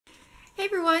Hey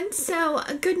everyone, so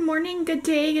good morning, good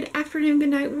day, good afternoon, good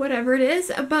night, whatever it is.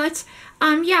 But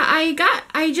yeah,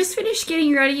 I just finished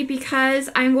getting ready because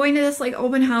I'm going to this like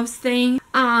open house thing.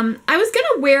 I was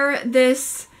gonna wear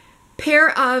this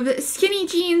pair of skinny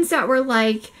jeans that were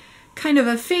like kind of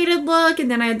a faded look,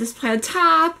 and then I had this plaid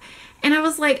top, and I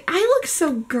was like, I look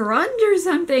so grunge or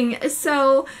something.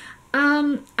 So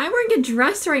I'm wearing a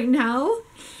dress right now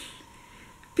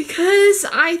because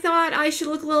I thought I should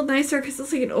look a little nicer because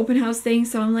it's like an open house thing.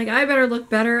 So I'm like, I better look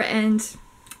better, and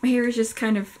my hair is just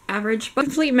kind of average, but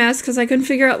complete mess because I couldn't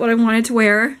figure out what I wanted to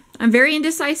wear. I'm very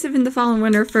indecisive in the fall and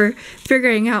winter for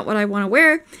figuring out what I want to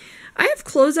wear. I have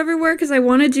clothes everywhere because I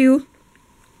want to do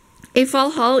a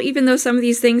fall haul, even though some of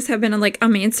these things have been like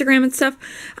on my Instagram and stuff.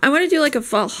 I want to do like a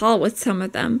fall haul with some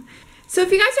of them. So if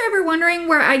you guys are ever wondering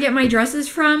where I get my dresses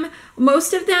from,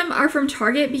 most of them are from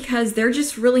Target because they're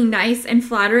just really nice and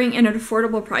flattering and at an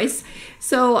affordable price.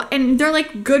 So, and they're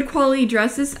like good quality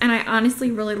dresses, and I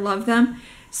honestly really love them.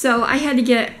 So I had to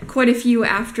get quite a few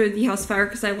after the house fire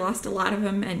because I lost a lot of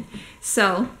them. And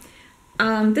so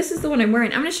this is the one I'm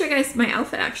wearing. I'm gonna show you guys my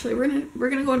outfit actually. We're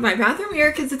gonna go to my bathroom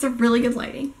mirror because it's a really good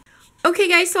lighting. Okay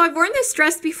guys, so I've worn this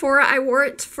dress before. I wore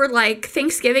it for like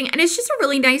Thanksgiving, and it's just a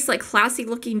really nice like classy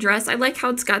looking dress. I like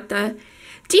how it's got the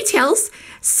details.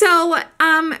 So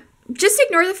just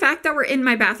ignore the fact that we're in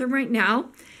my bathroom right now.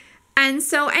 And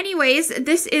so anyways,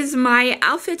 this is my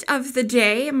outfit of the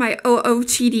day, my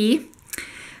OOTD.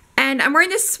 And I'm wearing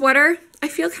this sweater. I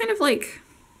feel kind of like,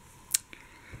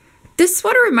 this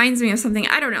sweater reminds me of something,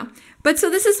 I don't know. But so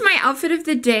this is my outfit of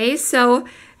the day. So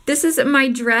this is my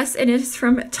dress, and it is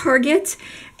from Target,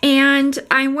 and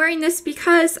I'm wearing this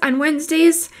because on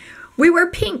Wednesdays we wear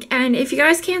pink, and if you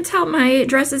guys can't tell, my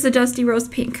dress is a dusty rose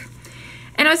pink.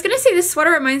 And I was gonna say this sweater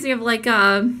reminds me of like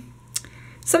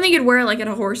something you'd wear like at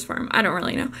a horse farm. I don't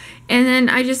really know. And then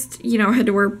I just, you know, had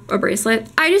to wear a bracelet.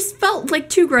 I just felt like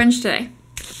too grunge today.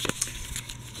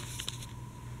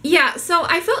 Yeah, so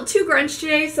I felt too grunge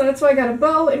today, so that's why I got a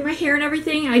bow in my hair and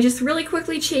everything. I just really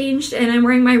quickly changed, and I'm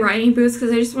wearing my riding boots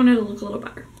because I just wanted to look a little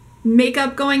better.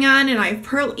 Makeup going on, and I have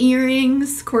pearl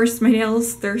earrings. Of course, my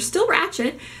nails, they're still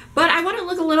ratchet, but I want to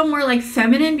look a little more like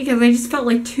feminine because I just felt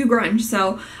like too grunge,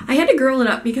 so I had to girl it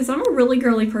up because I'm a really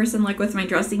girly person like with my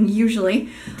dressing usually.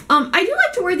 I do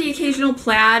like to wear the occasional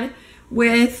plaid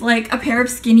with like a pair of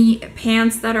skinny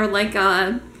pants that are like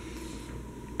a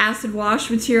acid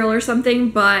wash material or something,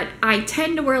 but I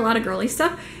tend to wear a lot of girly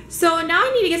stuff. So now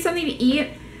I need to get something to eat,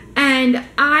 and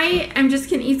I am just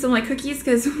gonna eat some like cookies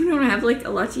because we don't have like a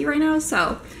latte right now.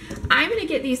 So I'm gonna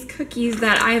get these cookies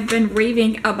that I have been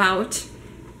raving about.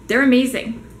 They're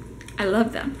amazing. I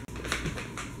love them.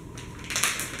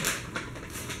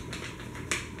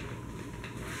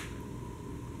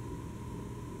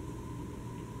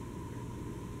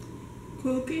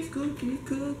 Cookies, cookies,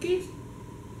 cookies.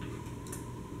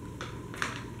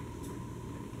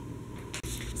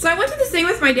 So I went to this thing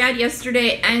with my dad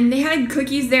yesterday, and they had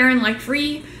cookies there and like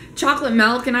free chocolate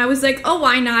milk, and I was like, oh,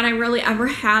 why not? I rarely ever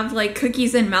have like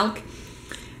cookies and milk.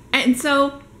 And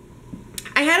so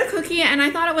I had a cookie, and I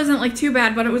thought it wasn't like too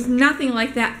bad, but it was nothing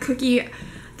like that cookie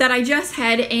that I just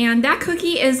had. And that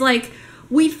cookie is like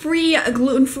wheat-free,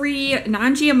 gluten-free,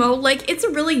 non-GMO. Like, it's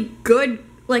a really good,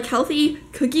 like, healthy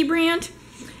cookie brand.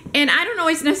 And I don't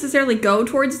always necessarily go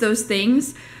towards those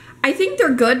things. I think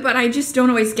they're good, but I just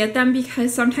don't always get them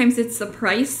because sometimes it's the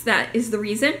price that is the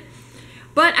reason.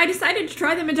 But I decided to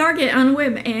try them at Target on a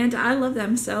whim, and I love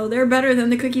them, so they're better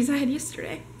than the cookies I had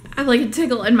yesterday. I have like a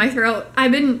tickle in my throat.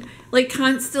 I've been like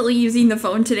constantly using the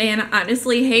phone today, and I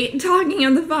honestly hate talking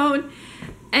on the phone.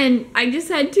 And I just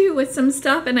had to with some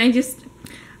stuff, and I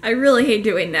really hate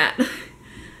doing that.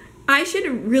 I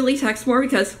should really text more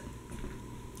because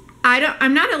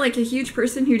I'm not like a huge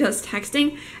person who does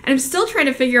texting, and I'm still trying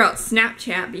to figure out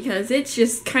Snapchat because it's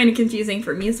just kind of confusing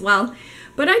for me as well.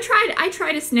 But I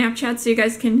tried a Snapchat so you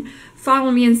guys can follow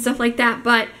me and stuff like that,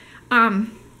 but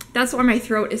that's why my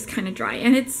throat is kind of dry,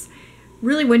 and it's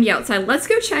really windy outside. Let's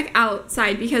go check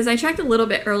outside because I checked a little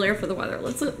bit earlier for the weather.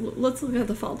 Let's look at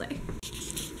the fall day.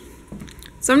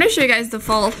 So I'm going to show you guys the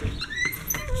fall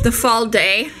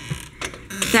day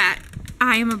that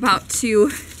I am about to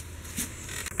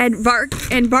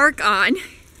embark on.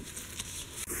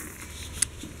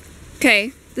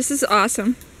 Okay, this is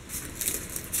awesome.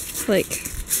 Like,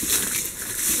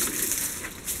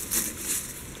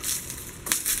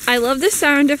 I love the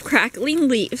sound of crackling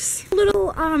leaves. We're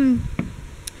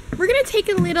gonna take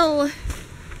a little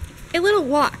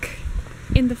walk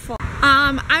in the fall.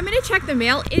 I'm gonna check the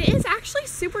mail. It is actually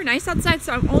super nice outside,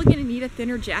 so I'm only gonna need a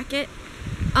thinner jacket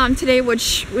today,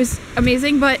 which was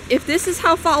amazing. But if this is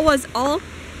how fall was all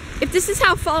if this is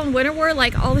how fall and winter were,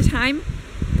 like, all the time,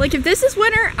 like, if this is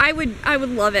winter, I would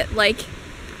love it. Like,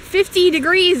 50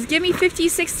 degrees, give me 50,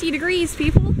 60 degrees,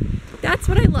 people. That's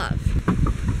what I love.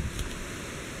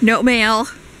 No mail.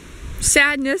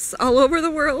 Sadness all over the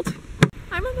world.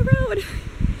 I'm on the road.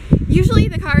 Usually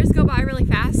the cars go by really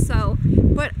fast, so,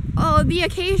 but the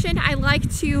occasion I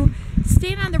like to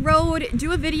stand on the road,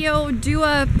 do a video, do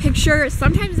a picture.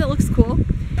 Sometimes it looks cool.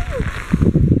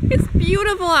 It's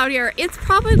beautiful out here. It's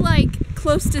probably like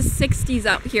close to 60s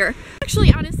out here.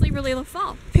 Actually, honestly, really love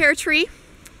fall. Pear tree,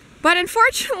 but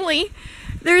unfortunately,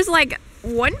 there's like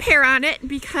one pear on it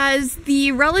because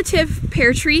the relative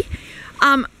pear tree,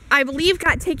 I believe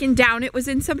got taken down. It was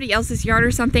in somebody else's yard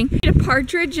or something. A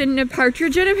partridge and a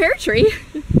partridge and a pear tree.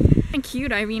 And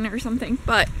cute, I mean, or something.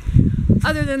 But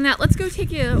other than that, let's go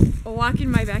take a walk in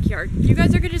my backyard. You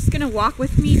guys are just gonna walk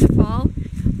with me to fall.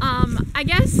 I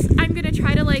guess I'm gonna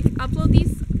try to like upload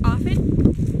these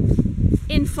often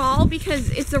in fall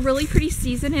because it's a really pretty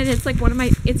season and it's like one of my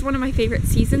favorite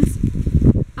seasons.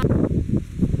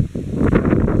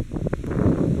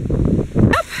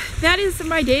 That is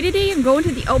my day-to-day. I'm going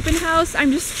to the open house.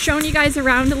 I'm just showing you guys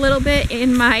around a little bit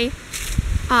in my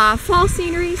fall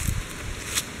scenery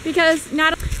because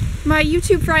not my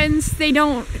YouTube friends, they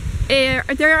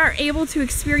aren't able to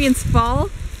experience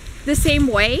fall the same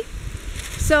way.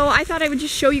 So I thought I would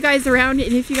just show you guys around,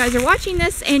 and if you guys are watching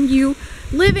this and you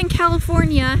live in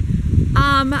California,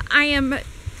 I am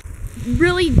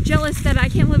really jealous that I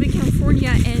can't live in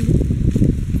California and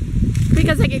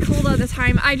because I get cold all the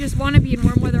time. I just want to be in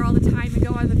warm weather all the time and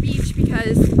go on the beach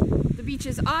because the beach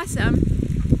is awesome.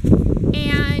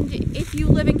 And if you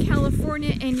live in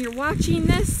California and you're watching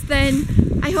this,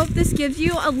 then I hope this gives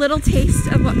you a little taste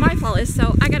of what my fall is.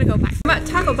 So I gotta go buy. I'm at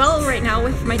Taco Bell right now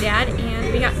with my dad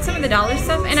and we got some of the dollar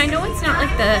stuff. And I know it's not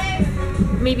like the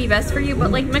maybe best for you,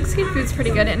 but like Mexican food's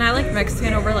pretty good and I like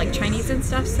Mexican over like Chinese and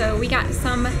stuff. So we got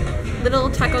some little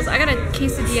tacos. I got a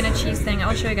quesadilla and a cheese thing.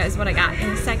 I'll show you guys what I got in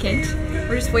a second.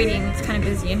 We're just waiting. It's kind of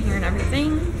busy in here and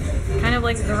everything. Kind of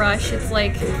like the rush. It's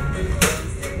like,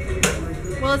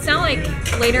 well, it's not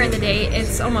like later in the day.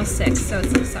 It's almost 6, so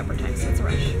it's like supper time, so it's a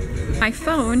rush. My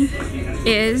phone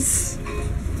is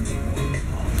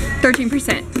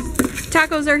 13%.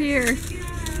 Tacos are here.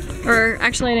 Or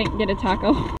actually, I didn't get a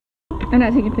taco. I'm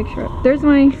not taking a picture of it. There's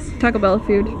my Taco Bell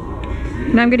food.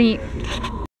 And I'm gonna eat.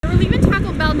 We're leaving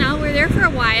Taco Bell now. We're there for a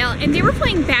while. And they were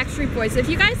playing Backstreet Boys. If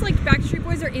you guys like Backstreet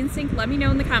Boys or NSYNC, let me know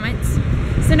in the comments.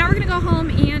 So now we're gonna go home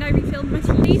and I refilled my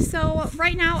tea. So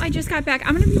right now I just got back.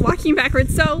 I'm gonna be walking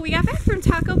backwards. So we got back from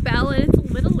Taco Bell and it's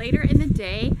a little later in the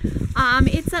day.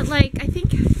 It's at like, I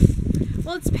think,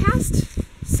 well, it's past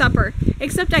supper.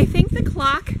 Except I think the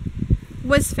clock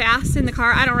was fast in the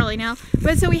car. I don't really know.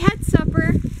 But so we had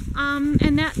supper.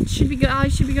 And that should be good. I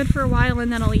should be good for a while,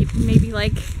 and then I'll eat maybe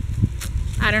like,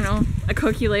 I don't know, a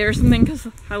cookie later or something because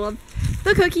I love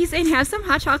the cookies, and have some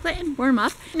hot chocolate and warm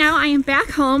up. Now I am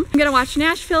back home. I'm gonna watch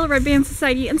Nashville, Red Band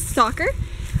Society, and Stalker.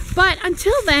 But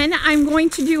until then, I'm going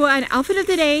to do an outfit of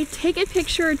the day, take a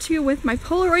picture or two with my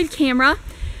Polaroid camera,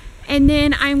 and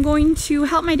then I'm going to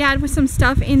help my dad with some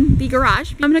stuff in the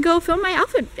garage. I'm gonna go film my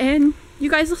outfit, and you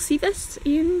guys will see this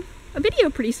in a video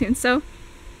pretty soon. So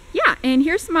yeah, and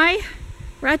here's my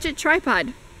ratchet tripod.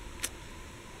 I'm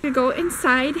gonna go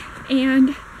inside, and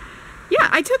yeah,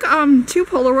 I took 2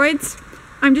 Polaroids.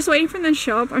 I'm just waiting for them to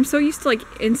show up. I'm so used to like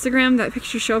Instagram that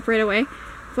pictures show up right away,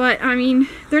 but I mean,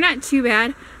 they're not too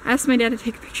bad. I asked my dad to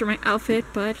take a picture of my outfit,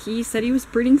 but he said he was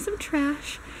burning some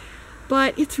trash.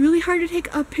 But it's really hard to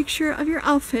take a picture of your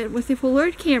outfit with a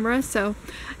Polaroid camera, so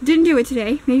didn't do it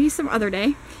today. Maybe some other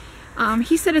day.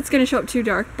 He said it's gonna show up too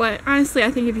dark, but honestly,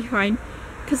 I think it'd be fine.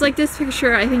 Cause like this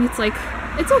picture, I think it's like,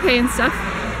 it's okay and stuff.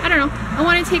 I don't know. I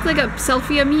want to take like a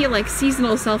selfie of me, like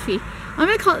seasonal selfie. I'm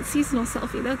gonna call it seasonal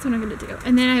selfie. That's what I'm gonna do.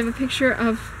 And then I have a picture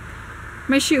of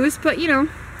my shoes, but you know,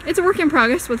 it's a work in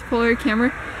progress with Polaroid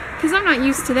camera because I'm not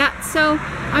used to that. So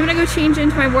I'm gonna go change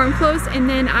into my warm clothes and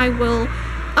then I will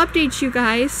update you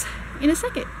guys in a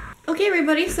second. Okay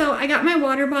everybody, so I got my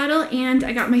water bottle and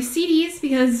I got my CDs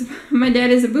because my dad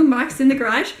has a boombox in the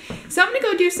garage. So I'm gonna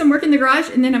go do some work in the garage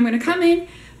and then I'm gonna come in,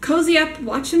 cozy up,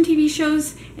 watch some TV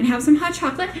shows, and have some hot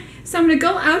chocolate. So I'm gonna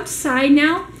go outside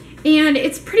now, and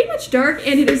it's pretty much dark,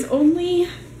 and it is only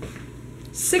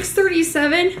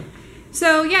 6:37.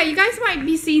 So yeah, you guys might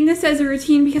be seeing this as a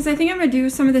routine because I think I'm gonna do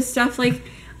some of this stuff like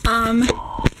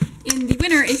in the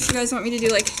winter if you guys want me to do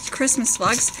like Christmas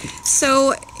vlogs.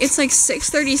 So it's like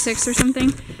 6:36 or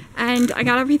something, and I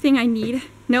got everything I need.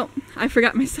 Nope, I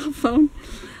forgot my cell phone.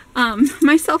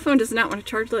 My cell phone does not want to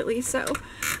charge lately, so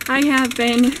I have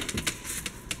been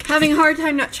having a hard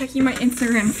time not checking my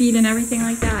Instagram feed and everything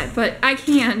like that, but I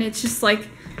can. It's just like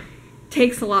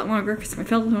takes a lot longer because my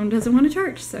phone doesn't want to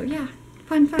charge. So yeah,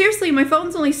 fun. Seriously, my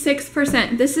phone's only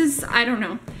 6%. This is, I don't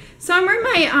know. So I'm wearing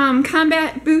my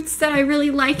combat boots that I really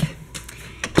like,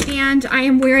 and I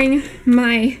am wearing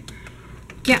my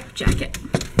Gap jacket.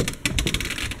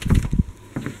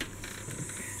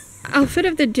 Outfit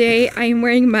of the day, I am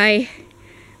wearing my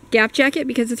Gap jacket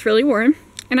because it's really warm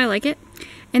and I like it.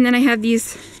 And then I have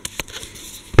these,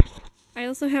 I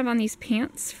also have on these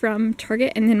pants from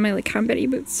Target, and then my like combat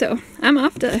boots. So I'm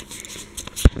off to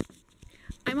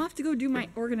go do my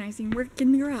organizing work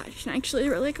in the garage. And I actually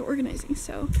really like organizing,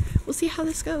 so we'll see how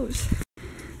this goes.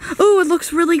 Oh, it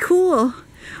looks really cool.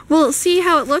 We'll see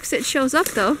how it looks. It shows up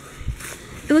though.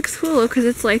 It looks cool because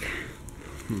it's like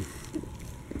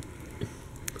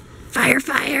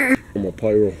fire. I'm a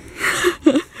pyro.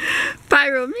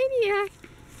 Pyromaniac.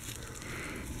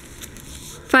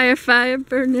 Fire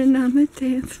burning on the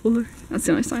dance floor. That's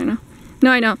the only song I know.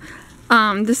 No, I know.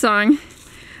 The song.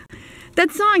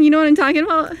 That song, you know what I'm talking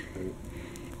about?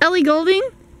 Ellie Goulding?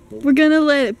 We're gonna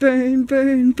let it burn,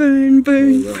 burn, burn,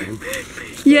 burn.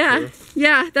 Yeah,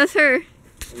 that's her.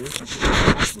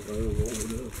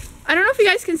 I don't know if you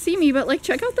guys can see me, but like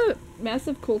check out the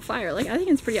massive cool fire. Like I think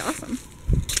it's pretty awesome.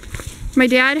 My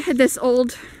dad had this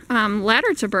old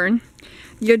ladder to burn.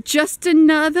 You're just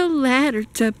another ladder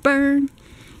to burn.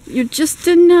 You're just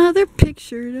another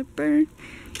picture to burn.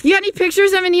 You got any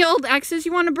pictures of any old exes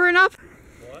you want to burn up?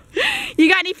 What? You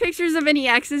got any pictures of any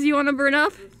exes you want to burn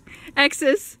up?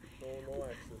 Exes? No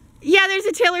exes. Yeah, there's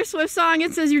a Taylor Swift song.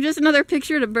 It says you're just another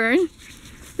picture to burn.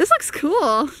 This looks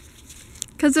cool.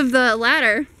 Because of the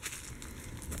ladder.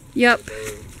 Yep.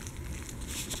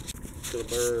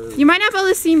 You might not be able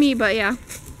to see me, but yeah.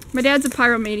 My dad's a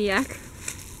pyromaniac.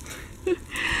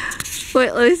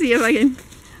 Wait, let me see if I can...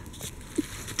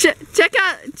 Check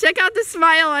out the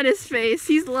smile on his face.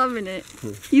 He's loving it.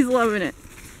 He's loving it.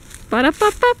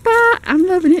 Ba-da-ba-ba-ba. I'm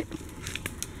loving it.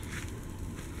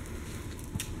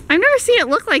 I've never seen it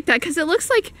look like that because it looks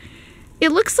like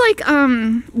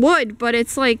wood, but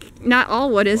it's like not all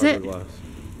wood, is it?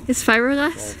 It's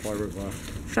fiberglass. All fiberglass.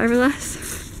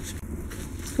 Fiberglass.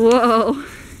 Whoa.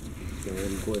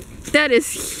 That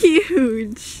is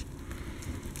huge.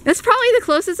 That's probably the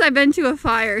closest I've been to a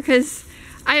fire because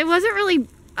I wasn't really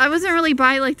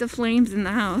by like the flames in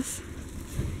the house.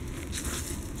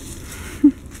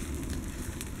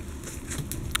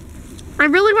 I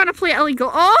really want to play Ellie Go.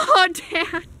 Oh,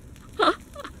 Dad!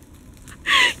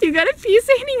 You got a piece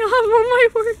hanging off. Oh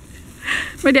my word!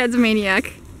 My dad's a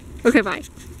maniac. Okay, bye.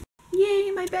 Yay!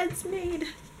 My bed's made.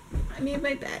 I made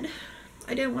my bed.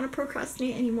 I didn't want to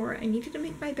procrastinate anymore. I needed to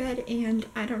make my bed, and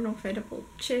I don't know if I had a full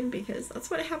chin because that's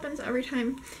what happens every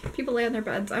time people lay on their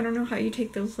beds. I don't know how you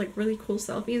take those like really cool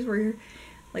selfies where you're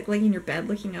like laying in your bed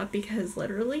looking up because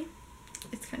literally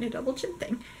it's kind of double chin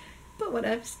thing. But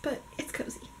whatevs, but it's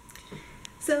cozy.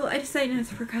 So I decided not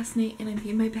to procrastinate and I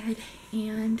made my bed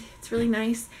and it's really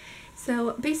nice.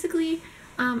 So basically,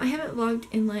 I haven't vlogged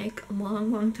in like a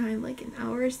long time, like in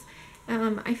hours.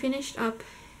 I finished up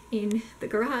in the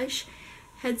garage.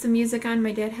 Had some music on.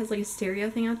 My dad has like a stereo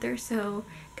thing out there, so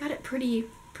got it pretty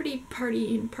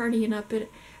partying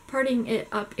it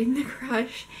up in the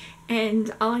garage.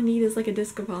 And all I need is like a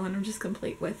disco ball, and I'm just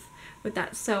complete with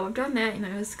that. So I've done that, and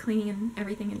I was cleaning and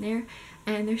everything in there.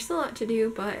 And there's still a lot to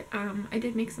do, but I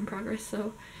did make some progress.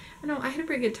 So I know I had a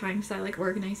pretty good time because I like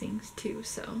organizing too.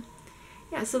 So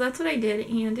yeah, so that's what I did,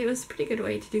 and it was a pretty good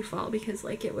way to do fall because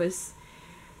like it was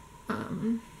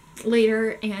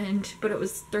later but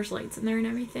there's lights in there and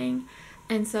everything,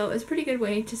 and so it was a pretty good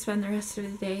way to spend the rest of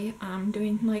the day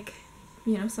doing like,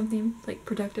 you know, something like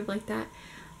productive like that,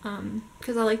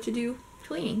 because I like to do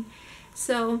cleaning.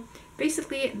 So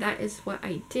basically that is what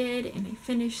I did, and I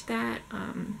finished that,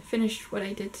 finished what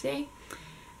I did today,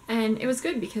 and it was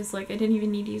good because like I didn't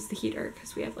even need to use the heater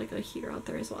because we have like a heater out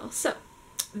there as well. So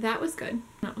that was good.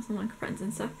 That was like friends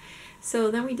and stuff. So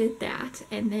then we did that,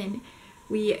 and then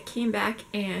we came back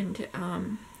and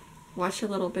watched a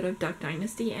little bit of Duck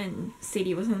Dynasty, and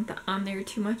Sadie wasn't on there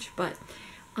too much, but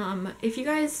if you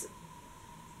guys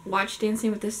watch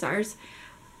Dancing with the Stars,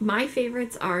 my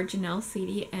favorites are Janelle,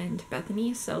 Sadie, and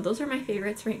Bethany, so those are my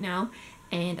favorites right now,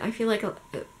 and I feel like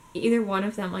either one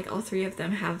of them, like all three of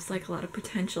them, have like a lot of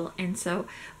potential, and so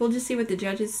we'll just see what the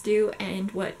judges do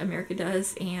and what America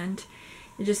does, and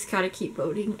just gotta keep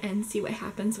voting and see what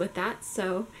happens with that.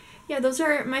 So yeah, those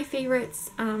are my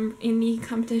favorites in the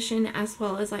competition, as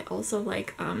well as I also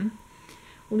like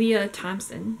Leah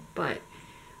Thompson, but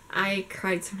I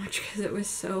cried so much because it was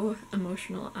so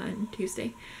emotional on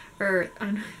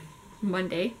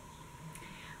Monday.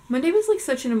 Monday was like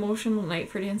such an emotional night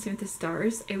for Dancing with the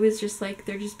Stars. It was just like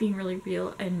they're just being really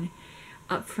real and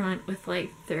upfront with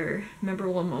like their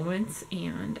memorable moments,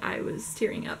 and I was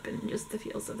tearing up, and just the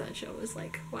feels of that show was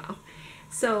like wow.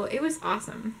 So it was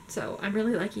awesome. So I'm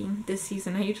really liking this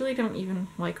season. I usually don't even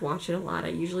like watch it a lot. I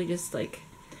usually just like,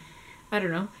 I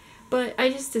don't know, but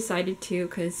I just decided to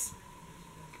because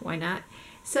why not?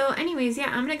 So anyways,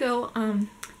 yeah, I'm gonna go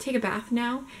take a bath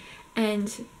now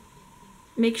and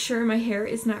make sure my hair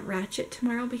is not ratchet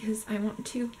tomorrow because I want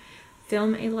to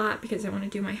film a lot because I want to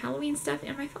do my Halloween stuff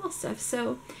and my fall stuff.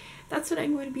 So that's what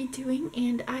I'm going to be doing,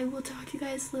 and I will talk to you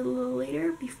guys a little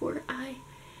later before I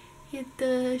hit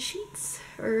the sheets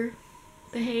or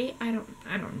the hay. I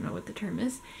don't know what the term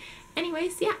is.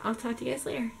 Anyways, yeah, I'll talk to you guys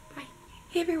later. Bye.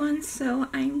 Hey everyone, so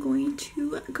I'm going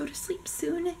to go to sleep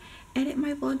soon, edit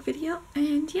my vlog video,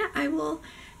 and yeah, I will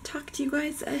talk to you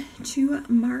guys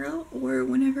tomorrow or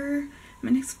whenever my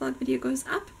next vlog video goes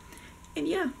up. And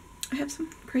yeah, I have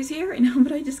some crazy hair right now,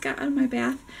 but I just got out of my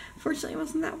bath. Fortunately, it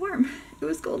wasn't that warm. It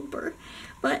was Goldberg.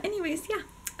 But anyways, yeah,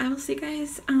 I will see you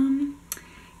guys in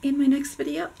my next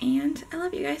video, and I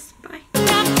love you guys. Bye.